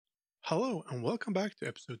Hello and welcome back to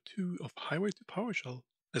episode 2 of Highway to PowerShell,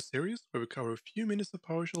 a series where we cover a few minutes of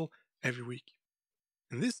PowerShell every week.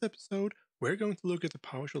 In this episode, we're going to look at the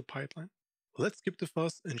PowerShell pipeline. Let's skip the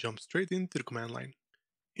fuss and jump straight into the command line.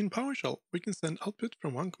 In PowerShell, we can send output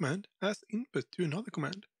from one command as input to another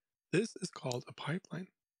command. This is called a pipeline.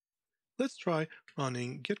 Let's try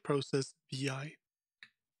running getProcess vi.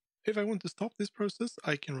 If I want to stop this process,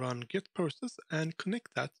 I can run getProcess and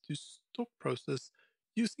connect that to stop process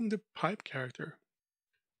using the pipe character.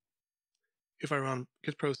 If I run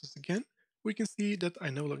getProcess again, we can see that I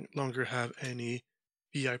no longer have any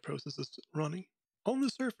vi processes running. On the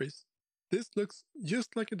surface, this looks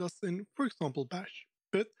just like it does in, for example, Bash,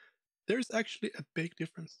 but there's actually a big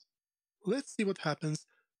difference. Let's see what happens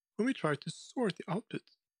when we try to sort the output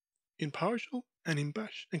in PowerShell and in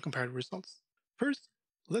Bash and compare the results. First,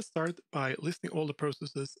 let's start by listing all the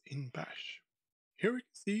processes in Bash. Here we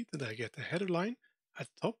can see that I get a header line at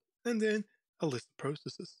the top and then a list of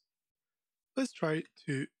processes. Let's try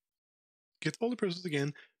to get all the processes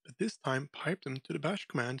again, but this time pipe them to the bash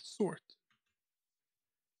command sort.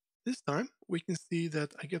 This time we can see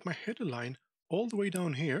that I get my header line all the way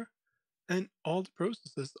down here, and all the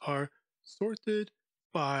processes are sorted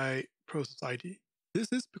by process ID.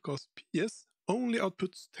 This is because PS only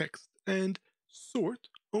outputs text and sort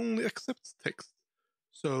only accepts text.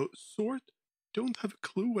 So sort don't have a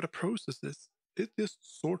clue what a process is. It just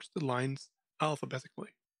sorts the lines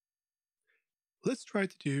alphabetically. Let's try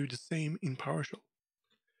to do the same in PowerShell.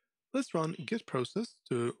 Let's run getProcess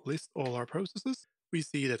to list all our processes. We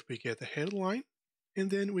see that we get a header line, and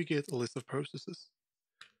then we get a list of processes.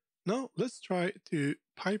 Now let's try to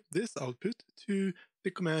pipe this output to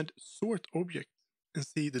the command sortObject and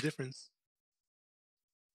see the difference.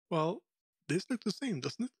 Well, this looks the same,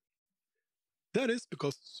 doesn't it? That is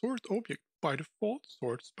because sortObject by default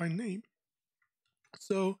sorts by name.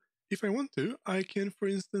 So if I want to, I can, for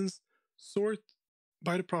instance, sort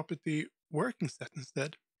by the property working set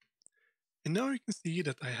instead. And now you can see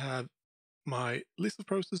that I have my list of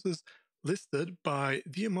processes listed by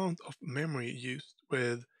the amount of memory used,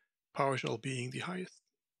 with PowerShell being the highest.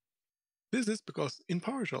 This is because in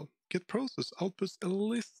PowerShell, getProcess outputs a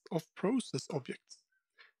list of process objects,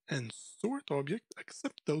 and sortObject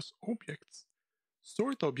accepts those objects.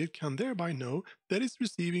 SortObject can thereby know that it's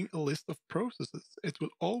receiving a list of processes. It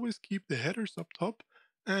will always keep the headers up top,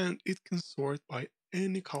 and it can sort by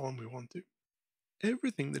any column we want to.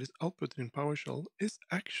 Everything that is outputted in PowerShell is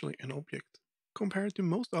actually an object, compared to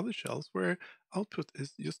most other shells where output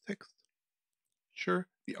is just text. Sure,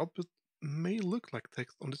 the output may look like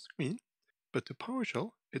text on the screen, but to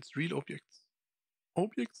PowerShell, it's real objects.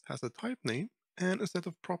 Objects has a type name and a set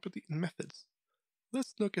of property and methods.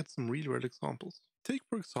 Let's look at some real-world examples. Take,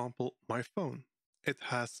 for example, my phone. It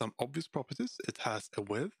has some obvious properties. It has a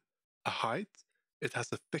width, a height, it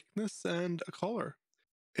has a thickness, and a color.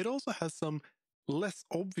 It also has some less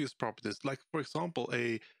obvious properties, like, for example,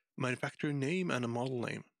 a manufacturer name and a model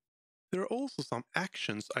name. There are also some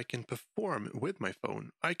actions I can perform with my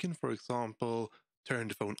phone. I can, for example, turn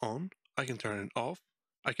the phone on, I can turn it off,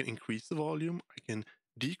 I can increase the volume, I can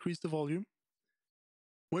decrease the volume.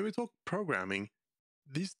 When we talk programming,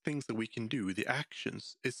 these things that we can do, the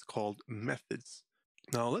actions, is called methods.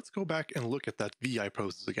 Now let's go back and look at that vi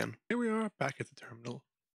process again. Here we are back at the terminal.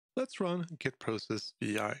 Let's run getProcess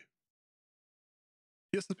vi.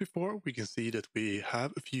 Just as before, we can see that we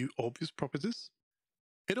have a few obvious properties.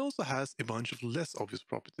 It also has a bunch of less obvious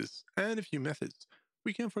properties and a few methods.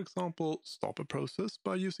 We can, for example, stop a process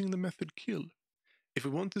by using the method kill. If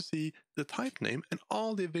we want to see the type name and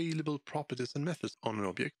all the available properties and methods on an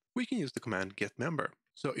object, we can use the command getMember.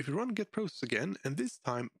 So if we run getProcess again, and this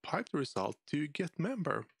time pipe the result to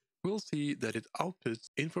getMember, we'll see that it outputs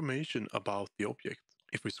information about the object.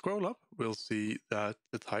 If we scroll up, we'll see that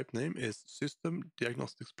the type name is System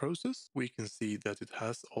Diagnostics Process. We can see that it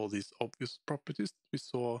has all these obvious properties we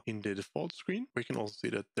saw in the default screen. We can also see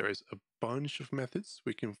that there is a bunch of methods.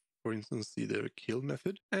 We can, for instance, see the kill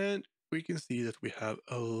method, and we can see that we have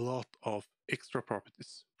a lot of extra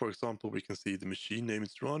properties. For example, we can see the machine name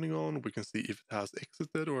it's running on, we can see if it has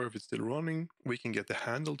exited or if it's still running, we can get the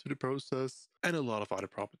handle to the process, and a lot of other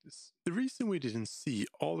properties. The reason we didn't see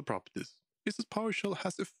all the properties is that PowerShell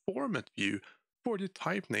has a format view for the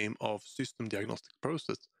type name of System Diagnostic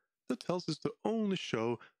Process that tells us to only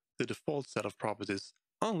show the default set of properties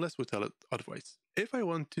unless we tell it otherwise. If I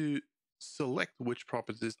want to select which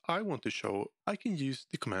properties I want to show, I can use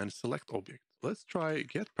the command selectObject. Let's try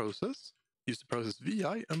getProcess, use the process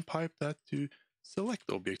vi, and pipe that to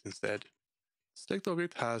selectObject instead.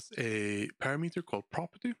 SelectObject has a parameter called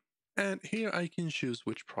property, and here I can choose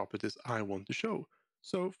which properties I want to show.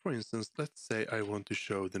 So for instance, let's say I want to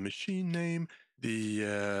show the machine name, the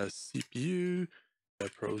CPU, the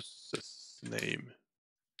process name.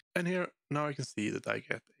 And here now I can see that I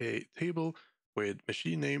get a table with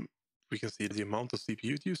machine name. We can see the amount of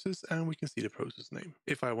CPU it uses, and we can see the process name.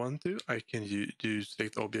 If I want to, I can do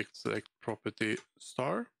select object, select property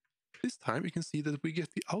star. This time you can see that we get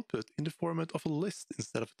the output in the format of a list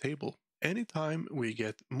instead of a table. Anytime we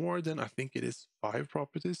get more than, I think it is 5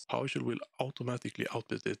 properties, PowerShell will automatically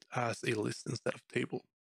output it as a list instead of a table.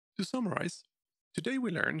 To summarize, today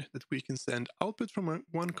we learned that we can send output from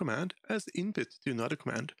one command as input to another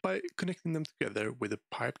command by connecting them together with a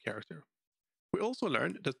pipe character. We also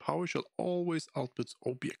learned that PowerShell always outputs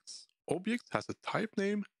objects. Objects has a type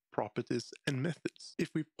name, properties, and methods.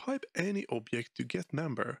 If we pipe any object to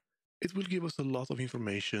getMember, it will give us a lot of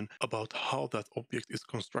information about how that object is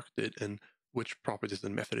constructed and which properties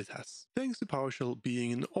and method it has. Thanks to PowerShell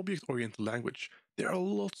being an object-oriented language, there are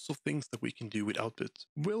lots of things that we can do with output.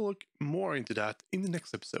 We'll look more into that in the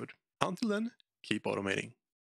next episode. Until then, keep automating.